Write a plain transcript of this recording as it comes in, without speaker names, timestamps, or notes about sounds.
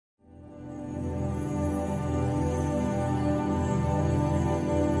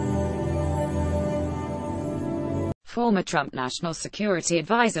Former Trump National Security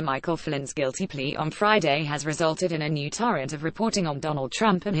Advisor Michael Flynn's guilty plea on Friday has resulted in a new torrent of reporting on Donald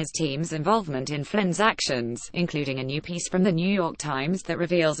Trump and his team's involvement in Flynn's actions, including a new piece from the New York Times that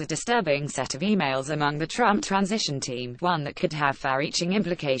reveals a disturbing set of emails among the Trump transition team, one that could have far-reaching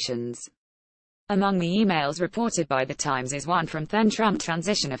implications. Among the emails reported by the Times is one from then-Trump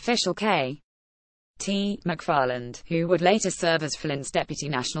transition official K.T. McFarland, who would later serve as Flynn's deputy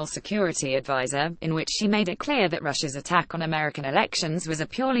national security advisor, in which she made it clear that Russia's attack on American elections was a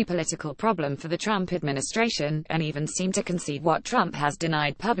purely political problem for the Trump administration, and even seemed to concede what Trump has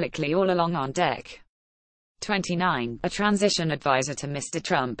denied publicly all along on Deck 29. A transition advisor to Mr.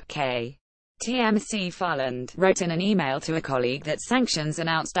 Trump, K.T. McFarland, wrote in an email to a colleague that sanctions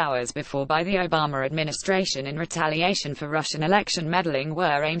announced hours before by the Obama administration in retaliation for Russian election meddling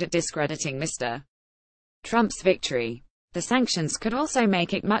were aimed at discrediting Mr. Trump's victory. The sanctions could also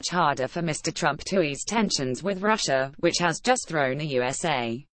make it much harder for Mr. Trump to ease tensions with Russia, which has just thrown the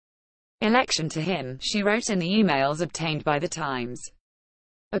USA election to him, she wrote in the emails obtained by the Times.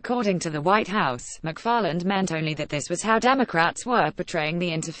 According to the White House, McFarland meant only that this was how Democrats were portraying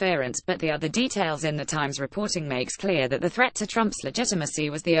the interference, but the other details in the Times reporting makes clear that the threat to Trump's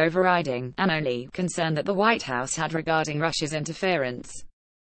legitimacy was the overriding, and only, concern that the White House had regarding Russia's interference.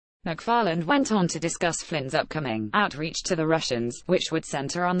 McFarland went on to discuss Flynn's upcoming outreach to the Russians, which would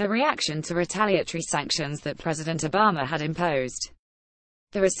center on the reaction to retaliatory sanctions that President Obama had imposed.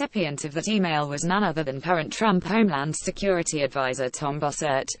 The recipient of that email was none other than current Trump Homeland Security Advisor Tom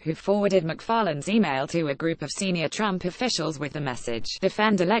Bossert, who forwarded McFarland's email to a group of senior Trump officials with the message,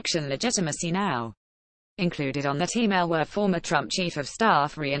 "Defend election legitimacy now." Included on that email were former Trump Chief of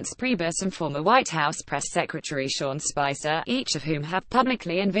Staff Reince Priebus and former White House Press Secretary Sean Spicer, each of whom have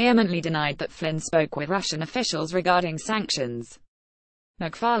publicly and vehemently denied that Flynn spoke with Russian officials regarding sanctions.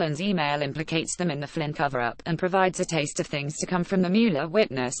 McFarland's email implicates them in the Flynn cover-up, and provides a taste of things to come from the Mueller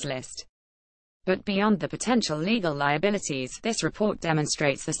witness list. But beyond the potential legal liabilities, this report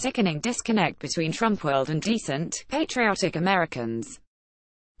demonstrates the sickening disconnect between Trump world and decent, patriotic Americans.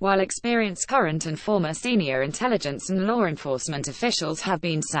 While experienced current and former senior intelligence and law enforcement officials have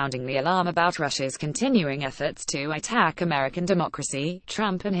been sounding the alarm about Russia's continuing efforts to attack American democracy,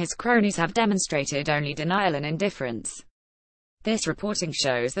 Trump and his cronies have demonstrated only denial and indifference. This reporting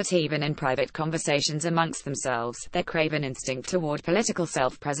shows that even in private conversations amongst themselves, their craven instinct toward political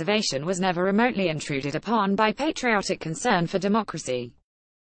self-preservation was never remotely intruded upon by patriotic concern for democracy.